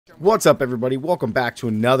What's up, everybody? Welcome back to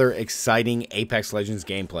another exciting Apex Legends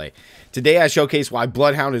gameplay. Today I showcase why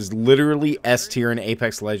Bloodhound is literally S tier in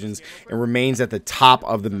Apex Legends and remains at the top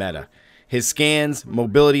of the meta. His scans,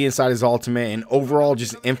 mobility inside his ultimate, and overall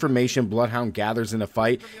just information Bloodhound gathers in a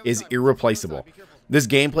fight is irreplaceable. This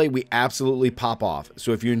gameplay, we absolutely pop off.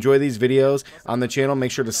 So if you enjoy these videos on the channel, make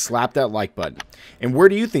sure to slap that like button. And where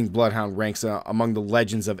do you think Bloodhound ranks among the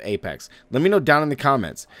legends of Apex? Let me know down in the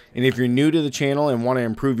comments. And if you're new to the channel and want to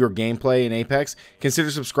improve your gameplay in Apex, consider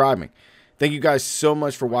subscribing. Thank you guys so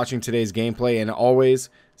much for watching today's gameplay. And always,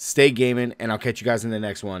 stay gaming, and I'll catch you guys in the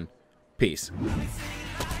next one. Peace.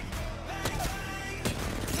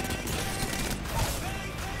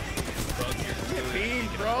 Beam,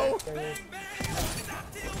 bro.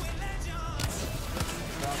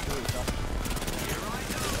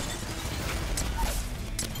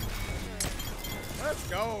 Let's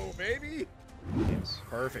go, baby. Yes.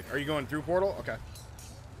 Perfect. Are you going through portal? Okay.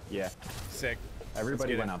 Yeah. Sick.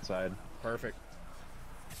 Everybody went outside. Perfect.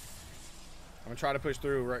 I'm gonna try to push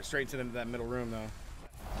through right straight to that middle room, though.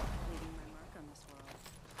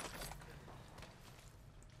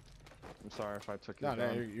 I'm sorry if I took you No,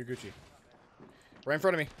 down. no, you're Gucci. Right in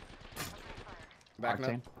front of me. Backing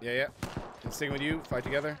up. Octane? Yeah, yeah. I'm sticking with you. Fight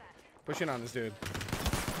together. Push in on this dude.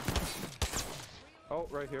 Oh,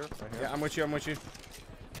 right here. Yeah, I'm with you. I'm with you.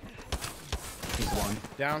 He's one.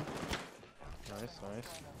 Down. Nice,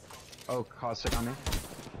 nice. Oh, caustic on me.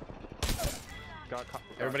 Got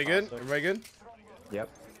Everybody good? Caustic. Everybody good? Yep.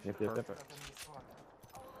 Yep. Perfect.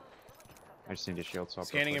 I just need a shield, so I'll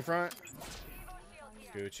Scanning in front.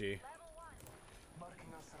 Gucci.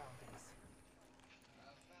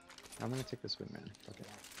 I'm gonna take this with man. Okay.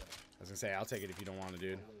 I was gonna say, I'll take it if you don't want to,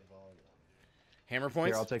 dude. Hammer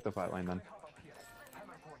points? Here, I'll take the fight lane then.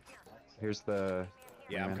 Here's the.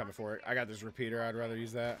 Yeah, I'm coming for it. I got this repeater. I'd rather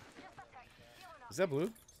use that. Is that blue?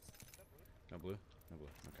 No blue? No blue.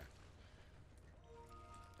 Okay.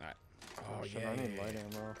 Alright. Oh, Shit, yeah. I need light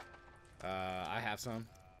ammo. I have some.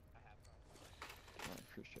 I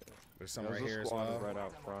appreciate it. There's some There's right a here as squad well. right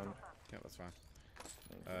out front. Yeah, that's fine.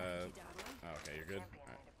 Okay, you're good.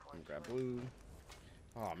 Alright. Let me grab blue.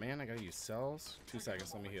 Oh, man, I gotta use cells. 2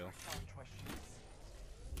 seconds. Let me heal.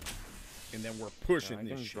 And then we're pushing I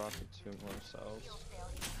this can shit. drop it 2 more cells.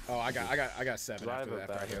 Oh, I got 7 I have after a that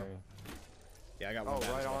right here. battery. Yeah, I got one. Oh,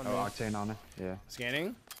 battery right as well. on Oh, me. octane on it. Yeah.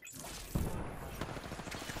 Scanning.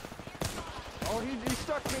 Oh, he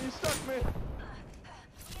stuck me. He stuck me.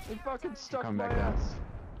 He fucking stuck Come my back down. ass.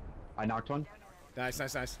 I knocked one. Nice,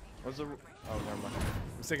 nice, nice. Was the? Oh, never mind.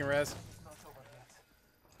 I'm sticking res.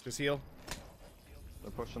 Just heal.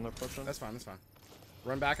 They're pushing. They're pushing. That's fine, that's fine.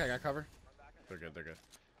 Run back, I got cover. They're good, they're good.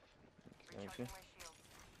 Thank you.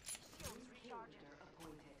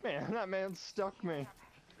 Man, that man stuck me.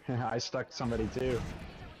 I stuck somebody too.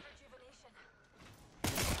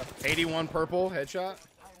 81 purple, headshot.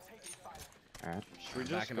 Alright. Should we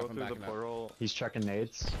just Backing go up, I'm through the backing up. portal? He's chucking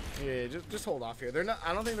nades. Yeah, just hold off here. They're not.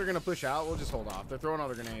 I don't think they're gonna push out. We'll just hold off. They're throwing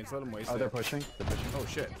other grenades. Let them waste Oh, it. they're pushing. They're pushing. Oh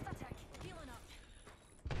shit.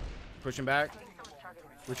 Pushing back.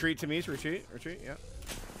 Retreat to me. Retreat. Retreat. Yeah.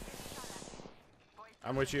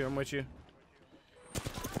 I'm with you. I'm with you.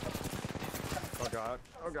 Oh god.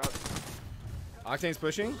 Oh god. Octane's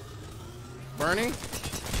pushing. Burning.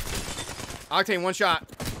 Octane, one shot.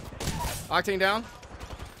 Octane down.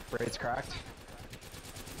 Raid's cracked.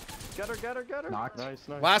 Get her. Get her. Get her. Knocked. Nice.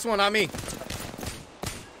 Nice. Last one on me.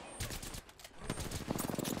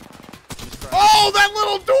 Oh, that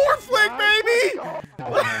little door flick, baby!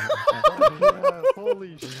 Yeah,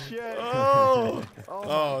 holy shit. Oh, Oh,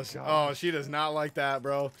 oh, my oh, she does not like that,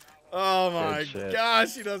 bro. Oh my Good shit.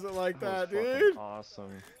 gosh, she doesn't like that, was fucking dude.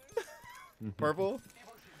 Awesome. Purple.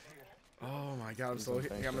 Oh my god, I'm slow.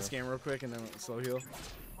 Thank I'm gonna you. scan real quick and then slow heal.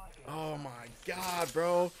 Oh my god,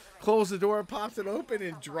 bro. Closed the door, popped it open,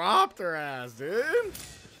 and dropped her ass, dude.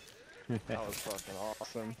 That was fucking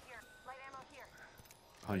awesome.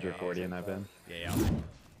 140 in that bin. Yeah.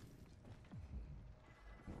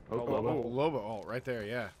 Oh, Oh, Lobo. Oh, Lobo. Oh, right there,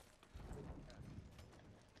 yeah.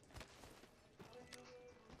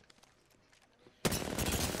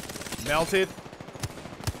 Melted.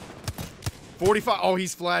 45. Oh,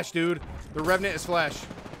 he's flash, dude. The Revenant is flash.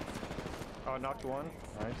 Oh, knocked one.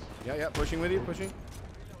 Nice. Yeah, yeah. Pushing with you, pushing.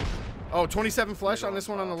 Oh, 27 flesh on this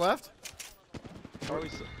one on the left. Oh, yeah,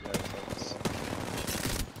 he's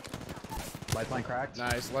Lifeline cracked.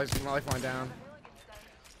 Nice. Lifeline down.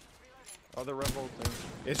 Oh, they're revolting.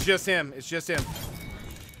 It's just him. It's just him.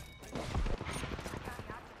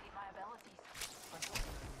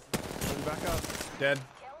 Coming back up. Dead.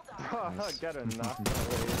 Get a knock.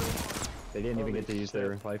 They didn't even get to use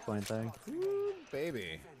their lifeline thing.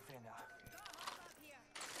 baby.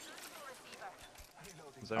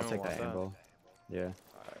 Does I'll anyone take want that angle. Yeah.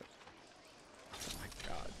 Alright. Oh my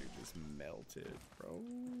god, dude, just melted, bro.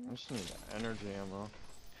 I just need energy ammo.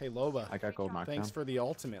 Hey, Loba. I got gold knockdown. Thanks for the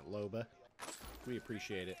ultimate, Loba. We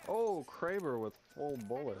appreciate it. Oh, Kraber with full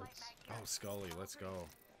bullets. Oh, Scully, let's go.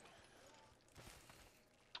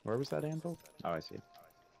 Where was that anvil? Oh, I see.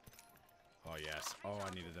 Oh, yes. Oh, I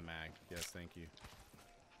needed a mag. Yes, thank you.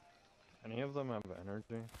 Any of them have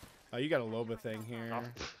energy? Oh, you got a Loba thing here.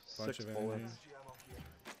 Bunch 6 of bullets. energy.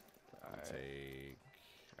 I'll take...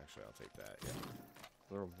 Actually, I'll take that, yeah.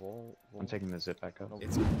 They're a vol. I'm taking the zip back up.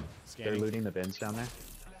 It's They're scanning. looting the bins down there.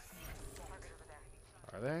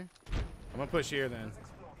 Are they? I'm gonna push here then.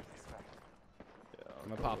 Yeah, I'm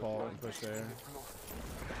gonna pop all and push there.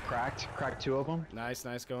 Cracked. Cracked 2 of them. Nice,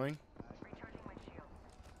 nice going.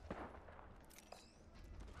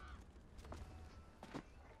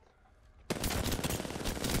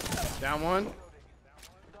 Down 1.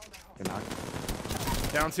 Good knock.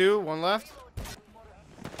 Down 2. 1 left.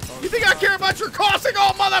 You think I care about your crossing,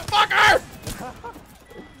 old motherfucker?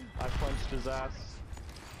 I punched his ass.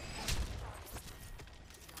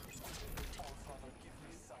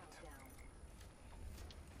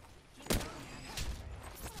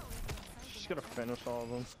 Just gonna finish all of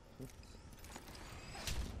them.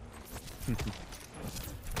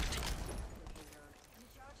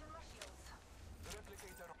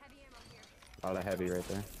 A lot of heavy right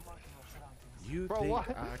there. You Bro, think what?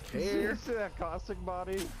 I Did you care? see that caustic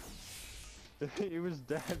body? He was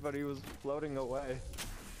dead, but he was floating away.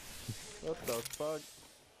 What the fuck?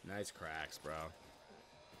 Nice cracks, bro.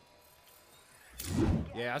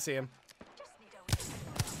 Yeah, I see him.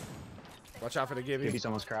 Watch out for the Gibby. Gibby's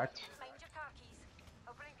almost cracked.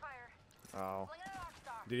 Oh.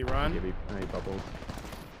 Did he run? Gibby, he bubbled.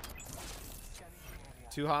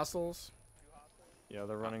 2 hostiles. Yeah,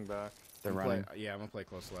 they're running back. They're Play, running. yeah, I'm gonna play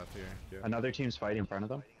close left here. Yeah. Another team's fighting in front of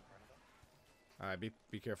them. Alright,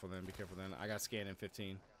 be careful then, be careful then. I got scan in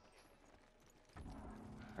 15.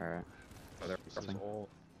 Alright. Oh, they're This is crossing. old.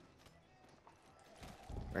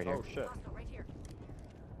 Right here. Oh shit.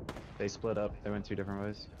 They split up. They went 2 different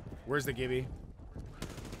ways. Where's the Gibby?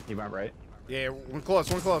 He went right. Yeah, one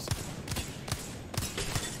close, one close.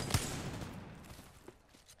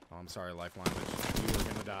 Oh, I'm sorry, Lifeline, but you were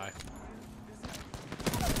gonna die.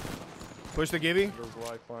 Push the Gibby. There's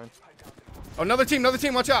lifeline. Oh, another team,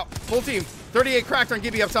 watch out. Full team. 38 cracked on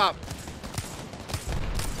Gibby up top.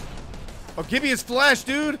 Oh, Gibby is flesh,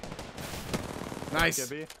 dude. Nice.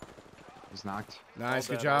 Gibby. He's knocked. Nice,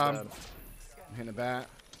 All good dead, all job. dead. I'm hitting the bat.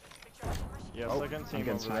 Yeah, Oh, second I'm team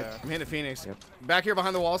getting over sniped. there. I'm hitting a Phoenix. Yep. Back here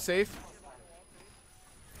behind the wall, safe.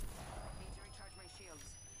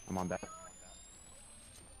 I'm on that.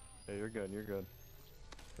 Yeah, you're good, you're good.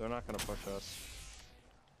 They're not gonna push us.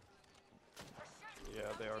 Yeah,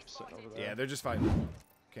 they are sitting over there. Yeah, they're just fighting.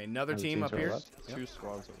 Okay, another Another team team's up to our here. left. Two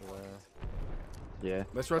squads over there. Yeah.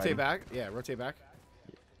 Let's rotate fighting. back. Yeah, rotate back.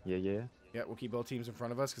 Yeah, yeah. Yeah, we'll keep both teams in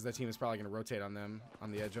front of us because that team is probably going to rotate on them on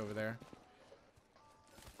the edge over there.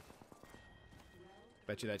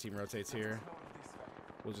 Bet you that team rotates here.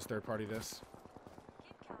 We'll just third party this.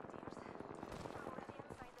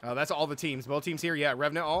 Oh, that's all the teams. Both teams here. Yeah,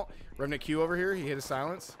 Revenant alt. Revenant Q over here. He hit his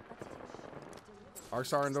silence.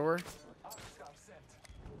 Arcstar and door.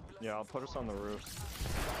 Yeah, I'll put us on the roof.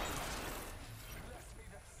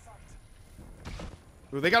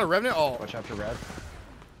 Ooh, they got a Revenant alt. Watch out for red.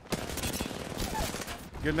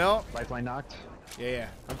 Good melt. Lifeline knocked. Yeah, yeah.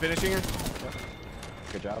 I'm finishing her.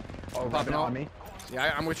 Good job. Oh, Popping Revenant out. on me.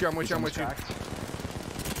 Yeah, I'm with you. I'm with you. I'm He's with you. almost cracked.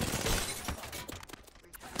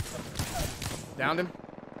 Downed him.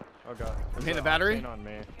 Oh god. I'm hitting the battery. On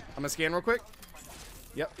me. I'm gonna scan real quick.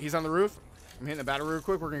 Yep, he's on the roof. I'm hitting the battery real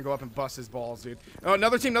quick. We're gonna go up and bust his balls, dude. Oh,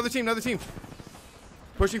 another team, another team, another team.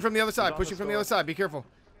 Pushing from the other side, on pushing the from the store. other side. Be careful.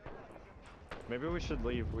 Maybe we should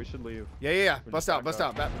leave. We should leave. Yeah, yeah, yeah. We Bust just out, bust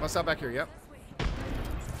back out, bust out back here. Yep.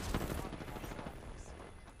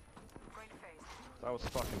 That was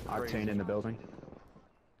fucking Octane crazy. in the building.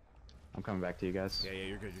 I'm coming back to you guys. Yeah, yeah,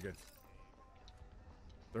 you're good, you're good.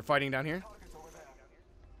 They're fighting down here.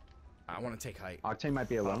 I want to take height. Octane might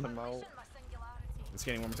be Pop alone. him out. I'm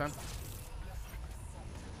scanning one more time.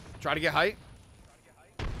 Try to get height.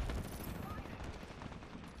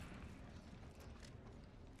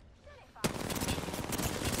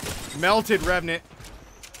 Melted Revenant.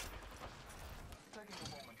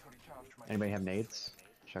 Anybody have nades?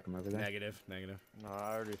 Chuck them over there. Negative, negative. No,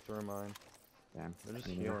 I already threw mine. Damn. They're just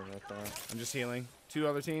Me healing right there. I'm just healing. 2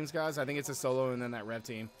 other teams, guys. I think it's a solo and then that rev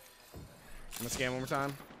team. I'm gonna scan one more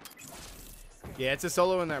time. Yeah, it's a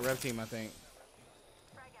solo and that rev team, I think.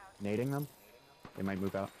 neither. Nading them. They might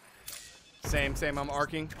move out. Same. I'm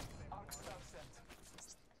arcing.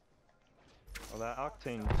 Oh, that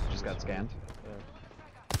octane Just got scanned. Yeah.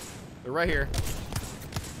 They're right here.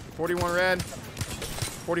 41 red.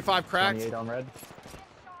 45 cracked. 28 on red.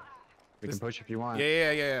 We can push if you want.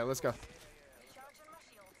 Yeah. Let's go.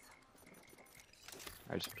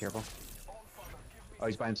 Alright, just be careful. Oh,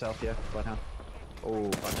 he's by himself, yeah. Bloodhound.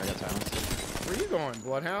 Oh, fuck, I got silenced. Where you going,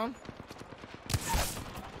 Bloodhound?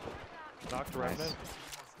 Knocked Revenant.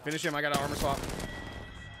 Finish him. I got an armor swap.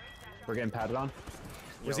 We're getting patted on.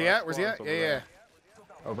 Where's he at? Yeah.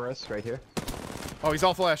 Over us, right here. Oh, he's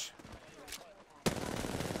all flesh. Oh,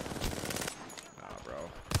 bro.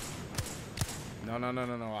 No,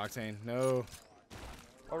 Octane. No.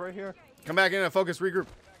 Oh, right here. Come back in and focus. Regroup.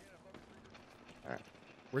 Alright.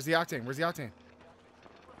 Where's the Octane?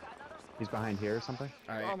 He's behind here or something.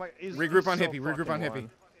 Alright. Oh my, Regroup on so Hippie. Regroup on fucking Hippie.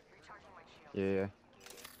 Yeah.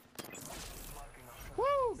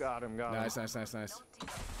 Woo! Got him. Nice.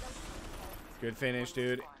 Good finish,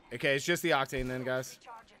 dude. Okay, it's just the Octane then, guys.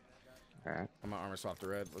 Alright. I'm gonna armor swap the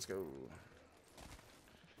red. Let's go.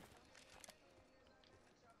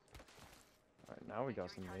 Alright, now we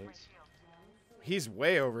got some mates. He's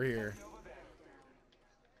way over here.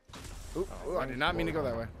 Ooh, I did not mean to go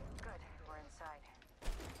that way. Good, we're inside.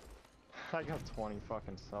 I got 20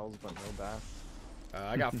 fucking cells, but no bath.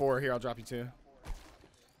 I got 4 here. I'll drop you 2. I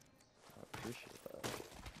appreciate that.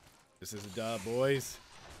 This is a dub, boys.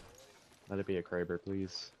 Let it be a Kraber,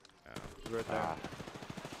 please. He's right there.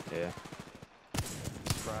 Yeah.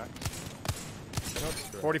 Cracked. You know it's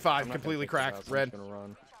good. 45, I'm not gonna completely take cracked, this out, red. I'm just gonna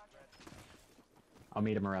run. I'll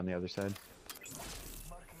meet him around the other side.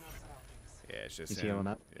 Yeah, it's just He's him. healing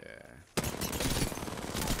up. Yeah.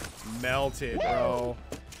 Melted, bro.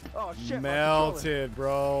 Oh shit! Melted,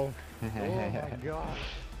 bro. Oh my god.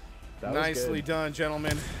 That was Nicely good. done,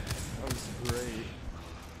 gentlemen. That was great.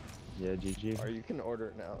 Yeah, GG. Or you can order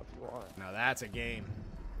it now if you want. Now that's a game.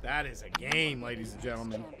 That is a game, ladies and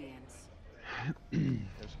gentlemen. Champions.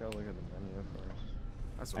 Just gotta look at the menu first.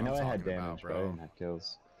 That's I what know I'm I had talking damage, about, but I bro. didn't have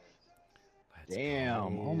kills. Let's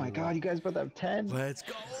Damn. go. Oh my god, you guys both have 10? Let's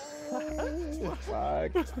go.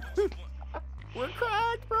 Fuck. We're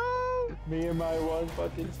cracked, bro. Me and my one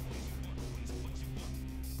fucking